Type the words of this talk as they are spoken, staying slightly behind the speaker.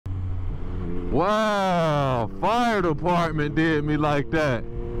Wow, fire department did me like that.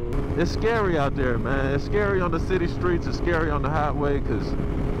 It's scary out there, man. It's scary on the city streets. It's scary on the highway because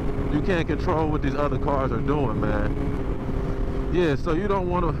you can't control what these other cars are doing, man. Yeah, so you don't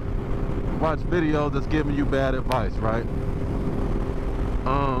want to watch videos that's giving you bad advice, right?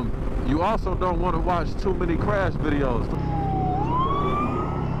 You also don't want to watch too many crash videos.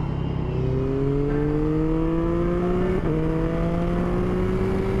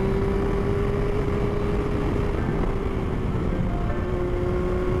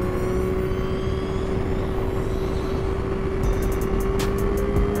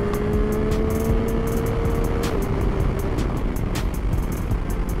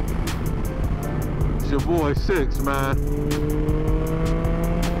 It's your boy 6, man.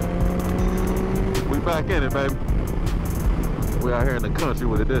 Back in it, baby. We out here in the country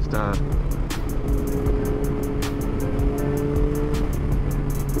with it this time.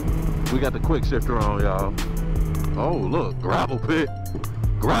 We got the quick shifter on, y'all. Oh, look, gravel pit.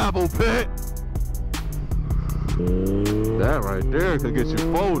 Gravel pit. That right there could get you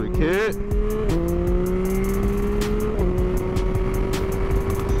folded, kid.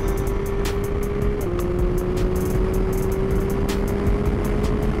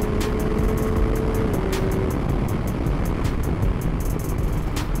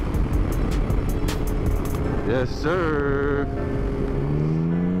 Yes, sir.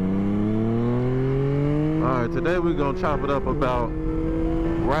 All right, today we're gonna chop it up about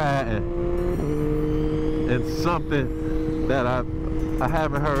riding and something that I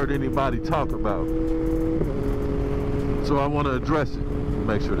haven't heard anybody talk about. So I want to address it.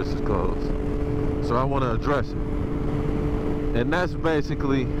 Make sure this is closed. So I want to address it, and that's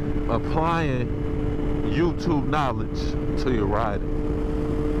basically applying YouTube knowledge to your riding.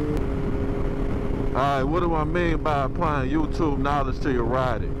 Alright, what do I mean by applying YouTube knowledge to your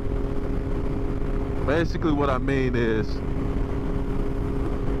riding? Basically what I mean is,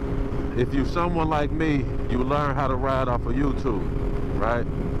 if you're someone like me, you learn how to ride off of YouTube, right?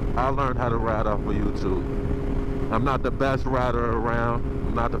 I learned how to ride off of YouTube. I'm not the best rider around,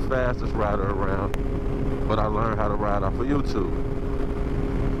 I'm not the fastest rider around, but I learned how to ride off of YouTube.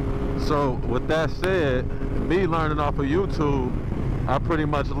 So with that said, me learning off of YouTube, I pretty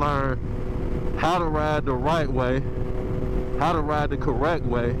much learned how to ride the right way, how to ride the correct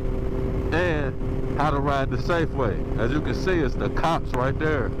way, and how to ride the safe way. As you can see, it's the cops right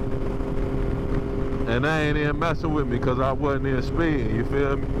there. And they ain't even messing with me because I wasn't even speeding, you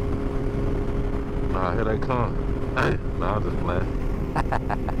feel me? Nah, here they come. Nah, I'm just playing.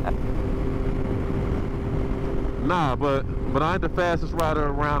 Nah, but I ain't the fastest rider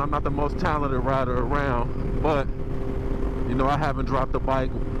around. I'm not the most talented rider around. But, you know, I haven't dropped the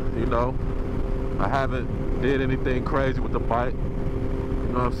bike, you know. I haven't did anything crazy with the bike. You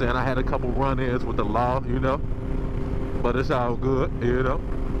know what I'm saying? I had a couple run-ins with the law, you know. But it's all good, you know.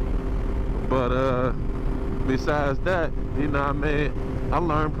 But besides that, you know what I mean? I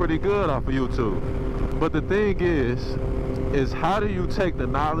learned pretty good off of YouTube. But the thing is how do you take the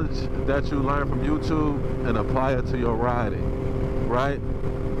knowledge that you learn from YouTube and apply it to your riding, right?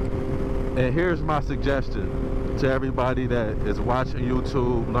 And here's my suggestion to everybody that is watching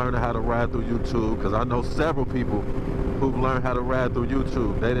YouTube, learning how to ride through YouTube, because I know several people who've learned how to ride through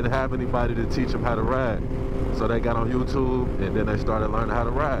YouTube. They didn't have anybody to teach them how to ride, so they got on YouTube and then they started learning how to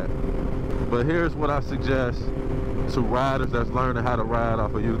ride. But here's what I suggest to riders that's learning how to ride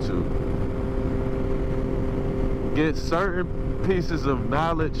off of YouTube. Get certain pieces of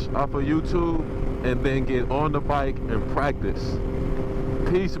knowledge off of YouTube and then get on the bike and practice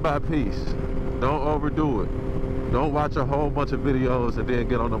piece by piece. Don't overdo it. Don't watch a whole bunch of videos and then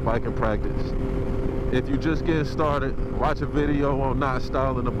get on the bike and practice. If you just getting started, watch a video on not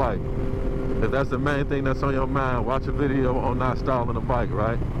stalling the bike. If that's the main thing that's on your mind, watch a video on not stalling the bike,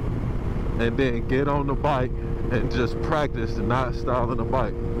 right? And then get on the bike and just practice not stalling the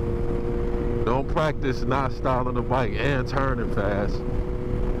bike. Don't practice not stalling the bike and turning fast.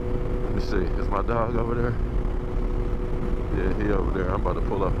 Let me see, is my dog over there? Yeah, he over there. I'm about to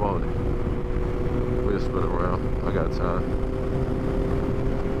pull up on him. We'll spin around. I got time.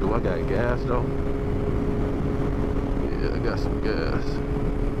 Do I got gas though? Yeah, I got some gas.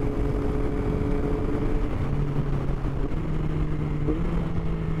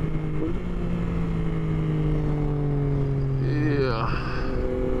 Yeah.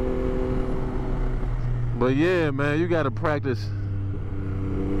 But yeah, man, you gotta practice.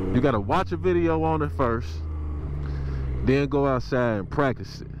 You gotta watch a video on it first, then go outside and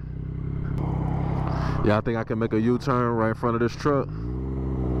practice it. Y'all think I can make a U-turn right in front of this truck?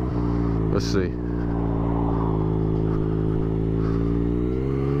 Let's see.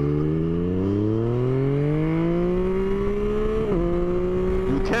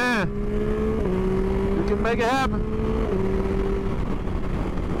 make it happen.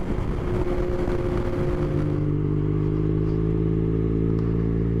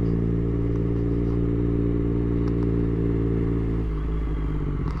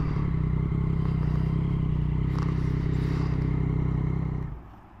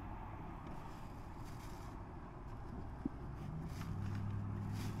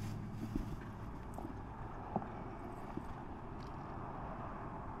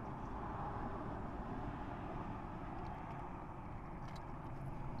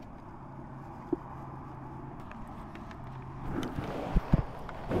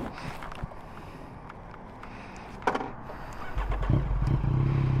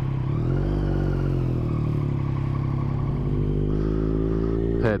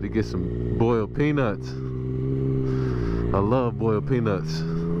 Had to get some boiled peanuts. I love boiled peanuts.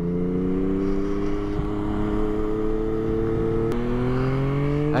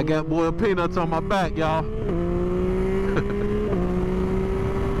 I got boiled peanuts on my back, y'all.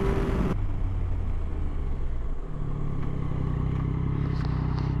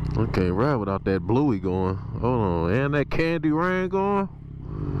 I can't ride without that bluey going. Hold on, and that candy rain going.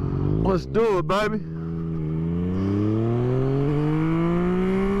 Let's do it, baby.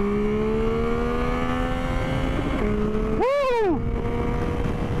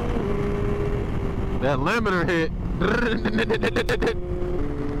 That limiter hit.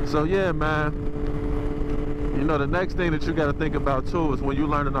 So yeah, man, you know, the next thing that you got to think about too is when you're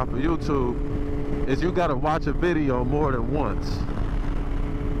learning off of YouTube is you got to watch a video more than once,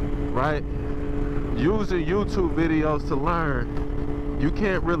 right? Using YouTube videos to learn, you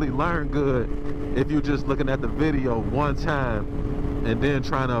can't really learn good if you're just looking at the video one time and then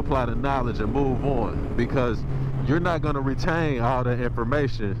trying to apply the knowledge and move on, because you're not going to retain all the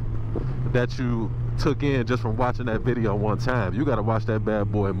information that you took in just from watching that video one time. You got to watch that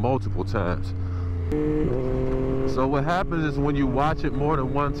bad boy multiple times. So what happens is when you watch it more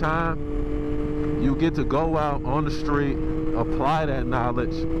than one time, you get to go out on the street, apply that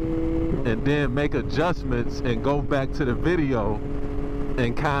knowledge, and then make adjustments and go back to the video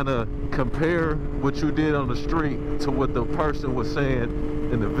and kind of compare what you did on the street to what the person was saying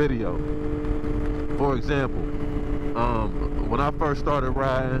in the video. For example, when I first started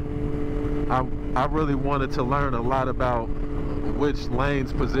riding, I really wanted to learn a lot about which lane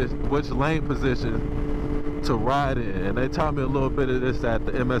position to ride in, and they taught me a little bit of this at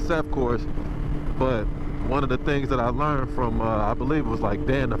the MSF course. But one of the things that I learned from I believe it was like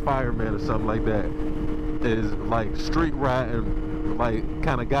Dan the Fireman or something like that, is like street riding, like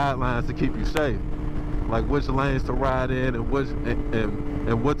kind of guidelines to keep you safe, like which lanes to ride in and which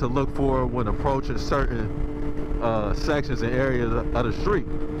and what to look for when approaching certain sections and areas of the street.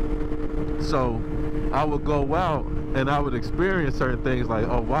 So I would go out and I would experience certain things like,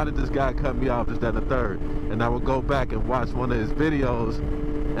 oh, why did this guy cut me off, this, that, and the third? And I would go back and watch one of his videos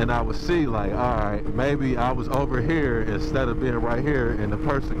and I would see like, all right, maybe I was over here instead of being right here and the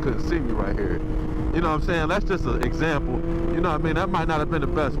person couldn't see me right here. You know what I'm saying? That's just an example. You know what I mean? That might not have been the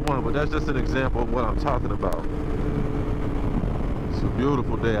best one, but that's just an example of what I'm talking about. It's a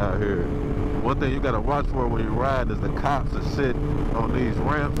beautiful day out here. One thing you gotta watch for when you're riding is the cops that sit on these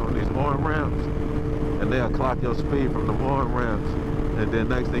ramps, on these horn ramps, and they'll clock your speed from the horn ramps. And then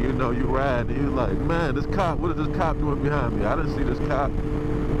next thing you know, you ride and you're like, man, this cop, what is this cop doing behind me? I didn't see this cop.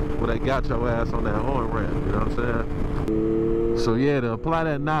 Well, they got your ass on that horn ramp, you know what I'm saying? So yeah, to apply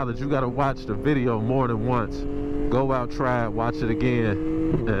that knowledge, you gotta watch the video more than once. Go out, try it, watch it again,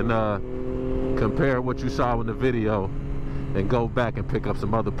 and compare what you saw in the video, and go back and pick up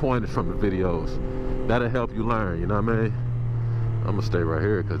some other pointers from the videos. That'll help you learn, you know what I mean? I'm gonna stay right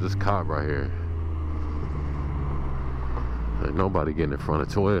here because this cop right here, ain't nobody getting in front of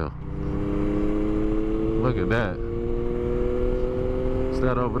 12. Look at that. What's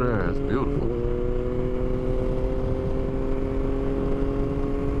that over there? It's beautiful.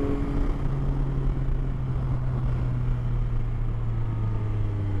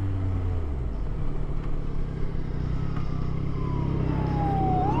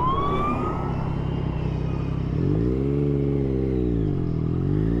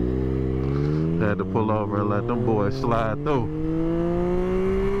 Had to pull over and let them boys slide through.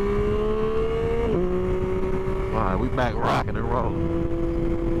 Alright, we back rocking and rolling.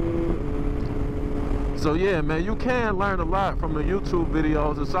 So yeah, man, you can learn a lot from the YouTube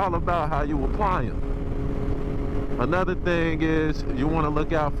videos. It's all about how you apply them. Another thing is you want to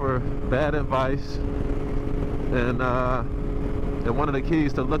look out for bad advice. And one of the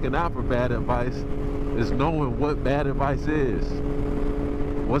keys to looking out for bad advice is knowing what bad advice is.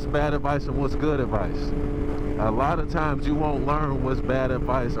 What's bad advice and what's good advice? a lot of times you won't learn what's bad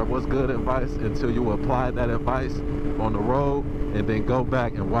advice or what's good advice until you apply that advice on the road and then go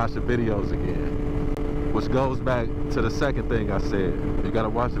back and watch the videos again, which goes back to the second thing I said. You got to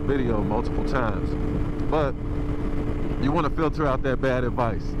watch the video multiple times, but you want to filter out that bad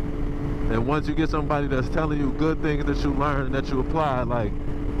advice. And once you get somebody that's telling you good things that you learn and that you apply, like,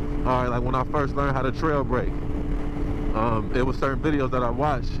 all right, like when I first learned how to trail brake, it was certain videos that I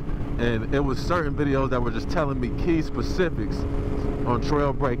watched, and it was certain videos that were just telling me key specifics on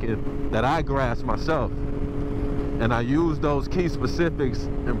trail braking that I grasped myself. And I used those key specifics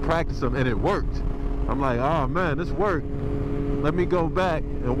and practiced them, and it worked. I'm like, oh man, this worked. Let me go back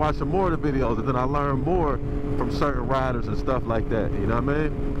and watch some more of the videos, and then I learned more from certain riders and stuff like that. You know what I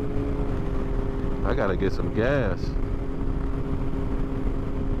mean? I gotta get some gas.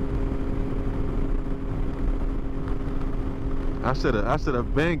 I should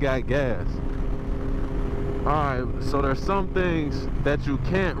have been got gas. Alright, so there's some things that you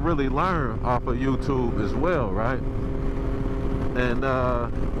can't really learn off of YouTube as well, right? And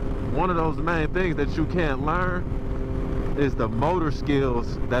one of those main things that you can't learn is the motor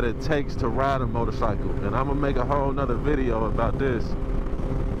skills that it takes to ride a motorcycle. And I'm gonna make a whole nother video about this,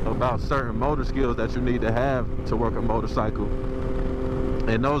 about certain motor skills that you need to have to work a motorcycle.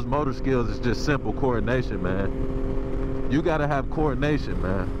 And those motor skills is just simple coordination, man. You gotta have coordination,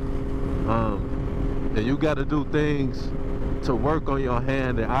 man. And you gotta do things to work on your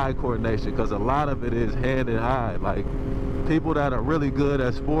hand and eye coordination, because a lot of it is hand and eye. Like, people that are really good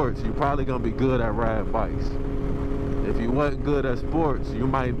at sports, you're probably gonna be good at riding bikes. If you wasn't good at sports, you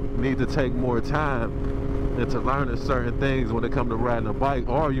might need to take more time into learning certain things when it comes to riding a bike,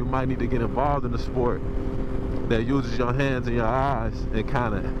 or you might need to get involved in a sport that uses your hands and your eyes and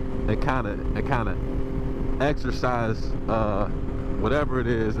kind of exercise whatever it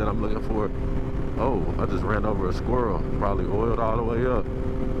is that I'm looking for. Oh, I just ran over a squirrel, probably oiled all the way up.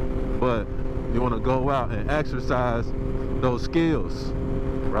 But you want to go out and exercise those skills,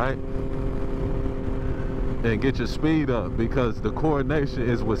 right? And get your speed up, because the coordination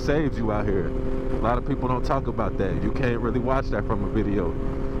is what saves you out here. A lot of people don't talk about that. You can't really watch that from a video.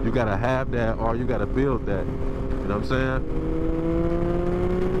 You gotta have that, or you gotta build that. You know what I'm saying?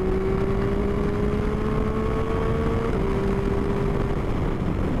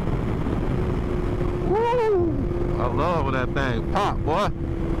 I love when that thing pop, boy.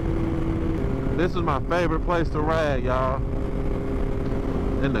 This is my favorite place to ride, y'all.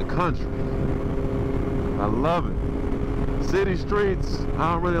 In the country. I love it. City streets,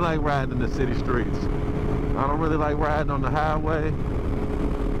 I don't really like riding in the city streets. I don't really like riding on the highway.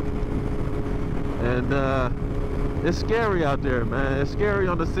 And it's scary out there, man. It's scary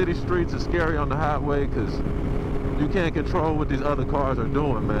on the city streets. It's scary on the highway, because you can't control what these other cars are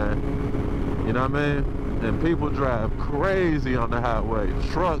doing, man. You know what I mean? And people drive crazy on the highway.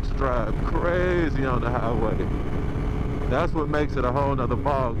 Trucks drive crazy on the highway. That's what makes it a whole nother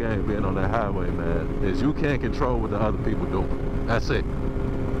ball game being on the highway, man, is you can't control what the other people doing. That's it.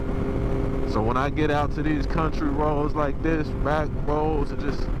 So when I get out to these country roads like this, back roads, and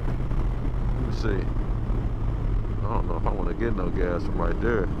just, let me see. I don't know if I want to get no gas from right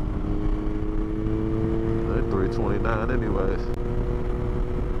there. They're 329 anyways.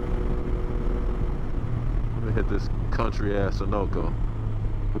 Hit this country ass Sunoco.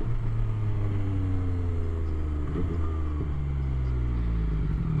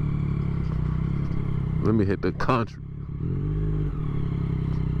 Let me hit the country.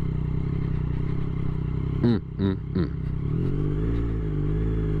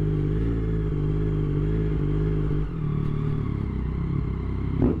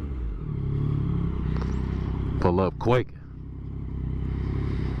 Pull up quaking.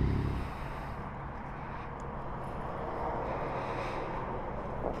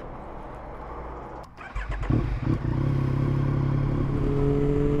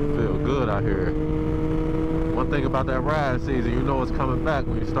 Here. One thing about that ride season, you know it's coming back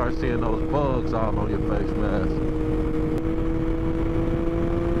when you start seeing those bugs all on your face mask.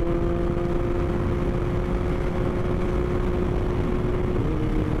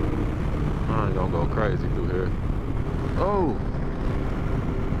 I ain't gonna go crazy through here. Oh,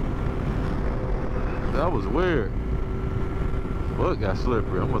 that was weird. Foot got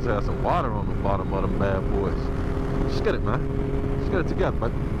slippery. I must have some water on the bottom of them bad boys. Just get it, man. Just get it together,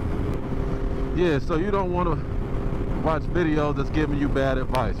 buddy. Yeah, so you don't want to watch videos that's giving you bad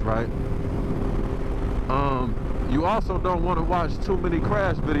advice, right? You also don't want to watch too many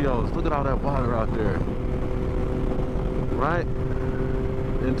crash videos. Look at all that water out there, right?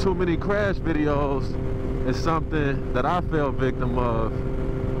 And too many crash videos is something that I fell victim of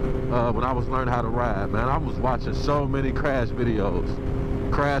when I was learning how to ride, man. I was watching so many crash videos,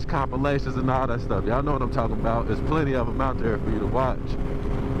 crash compilations and all that stuff. Y'all know what I'm talking about. There's plenty of them out there for you to watch.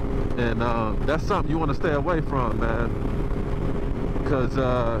 And that's something you want to stay away from, man. Because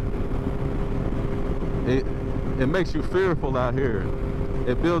it makes you fearful out here.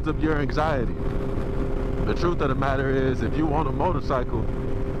 It builds up your anxiety. The truth of the matter is, if you want a motorcycle,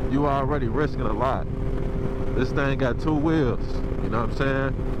 you are already risking a lot. This thing got 2 wheels, you know what I'm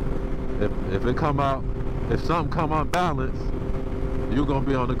saying? If something come unbalanced, you're gonna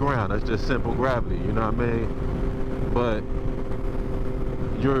be on the ground. That's just simple gravity, you know what I mean? But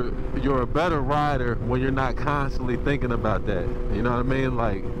you're a better rider when you're not constantly thinking about that. You know what I mean?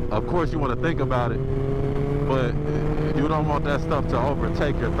 Like, of course you want to think about it, but you don't want that stuff to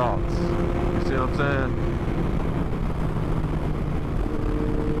overtake your thoughts. You see what I'm saying?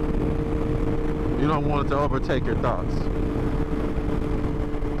 You don't want it to overtake your thoughts.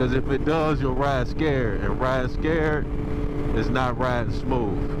 Because if it does, you'll ride scared. And riding scared is not riding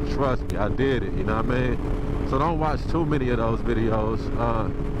smooth. Trust me, I did it, you know what I mean? So don't watch too many of those videos.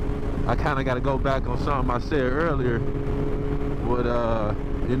 I kind of got to go back on something I said earlier with,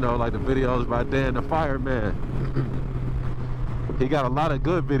 you know, like the videos by Dan the Fireman. He got a lot of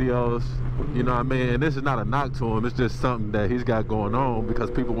good videos, you know what I mean? And this is not a knock to him. It's just something that he's got going on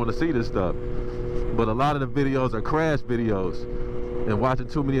because people want to see this stuff. But a lot of the videos are crash videos. And watching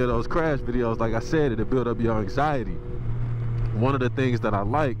too many of those crash videos, like I said, it'll build up your anxiety. One of the things that I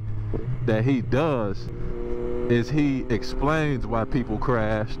like that he does is he explains why people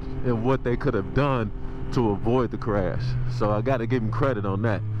crashed and what they could have done to avoid the crash. So I got to give him credit on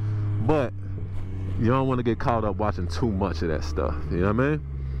that. But you don't want to get caught up watching too much of that stuff. You know what I mean?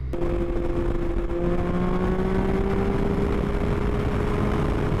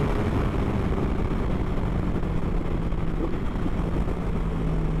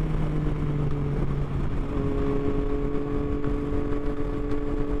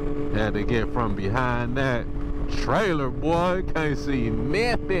 Had to get from behind that trailer, boy. Can't see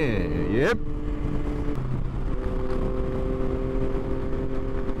nothing. Yep.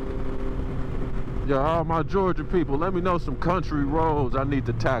 Yo, all my Georgia people, let me know some country roads I need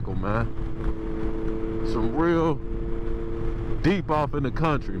to tackle, man. Some real deep off in the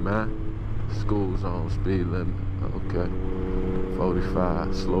country, man. School zone, speed limit. Okay.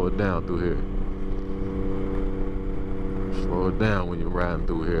 45. Slow it down through here. Slow it down when you're riding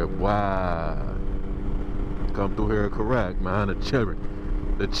through here. Wow. Come through here correct, man. The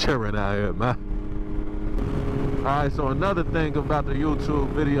children out here, man. Alright, so another thing about the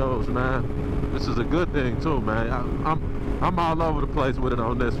YouTube videos, man. This is a good thing too, man. I'm all over the place with it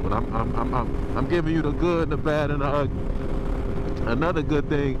on this one. I'm giving you the good, the bad, and the ugly. Another good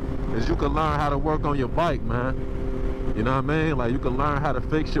thing is you can learn how to work on your bike, man. You know what I mean? Like, you can learn how to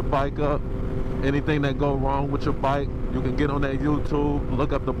fix your bike up. Anything that go wrong with your bike, you can get on that YouTube,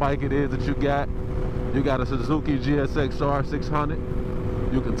 look up the bike it is that you got. You got a Suzuki GSX-R 600.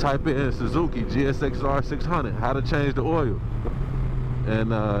 You can type it in Suzuki GSX-R 600, how to change the oil.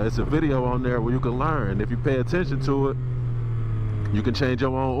 And it's a video on there where you can learn. If you pay attention to it, you can change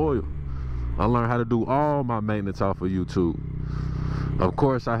your own oil. I learned how to do all my maintenance off of YouTube. Of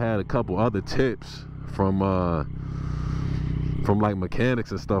course, I had a couple other tips from like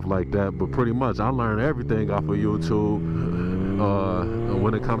mechanics and stuff like that, but pretty much I learned everything off of YouTube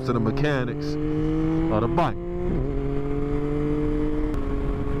when it comes to the mechanics of the bike.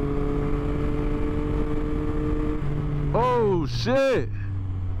 Oh shit!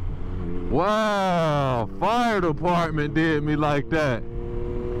 Wow, fire department did me like that.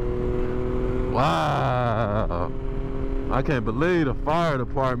 Wow, I can't believe the fire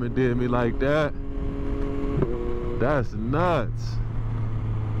department did me like that. That's nuts.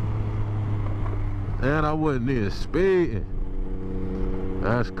 And I wasn't even speeding.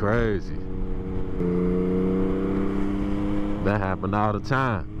 That's crazy. That happened all the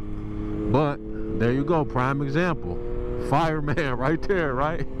time. But there you go, prime example. Fireman right there,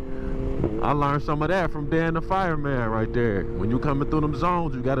 right? I learned some of that from Dan the Fireman right there. When you coming through them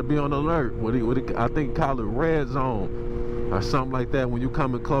zones, you got to be on alert. I think he call it red zone or something like that. When you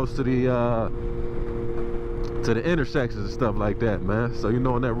coming close to the intersections and stuff like that, man. So you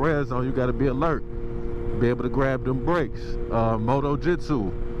know, in that red zone, you got to be alert. Be able to grab them brakes. Moto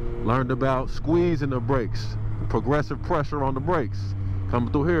Jitsu, learned about squeezing the brakes, progressive pressure on the brakes.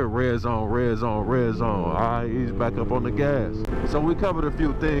 Coming through here, red zone, red zone, red zone. All right, ease back up on the gas. So we covered a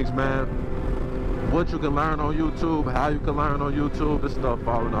few things, man. What you can learn on YouTube, how you can learn on YouTube, this stuff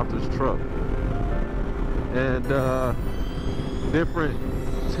falling off this truck. And different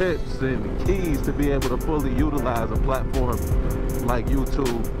tips and keys to be able to fully utilize a platform like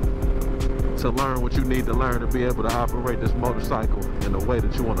YouTube to learn what you need to learn to be able to operate this motorcycle in the way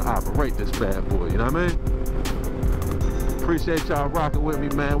that you want to operate this bad boy. You know what I mean? Appreciate y'all rocking with me,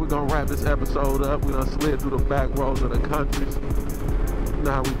 man. We're gonna wrap this episode up. We're gonna slid through the back roads of the countries. You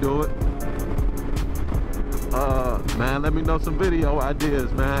know how we do it. Man, let me know some video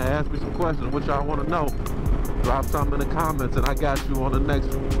ideas, man. Ask me some questions, what y'all want to know. Drop something in the comments, and I got you on the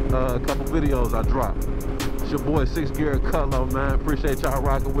next couple videos I drop. It's your boy 6 Gear Cutlo, man. Appreciate y'all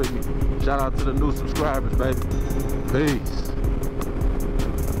rocking with me. Shout out to the new subscribers, baby. Peace.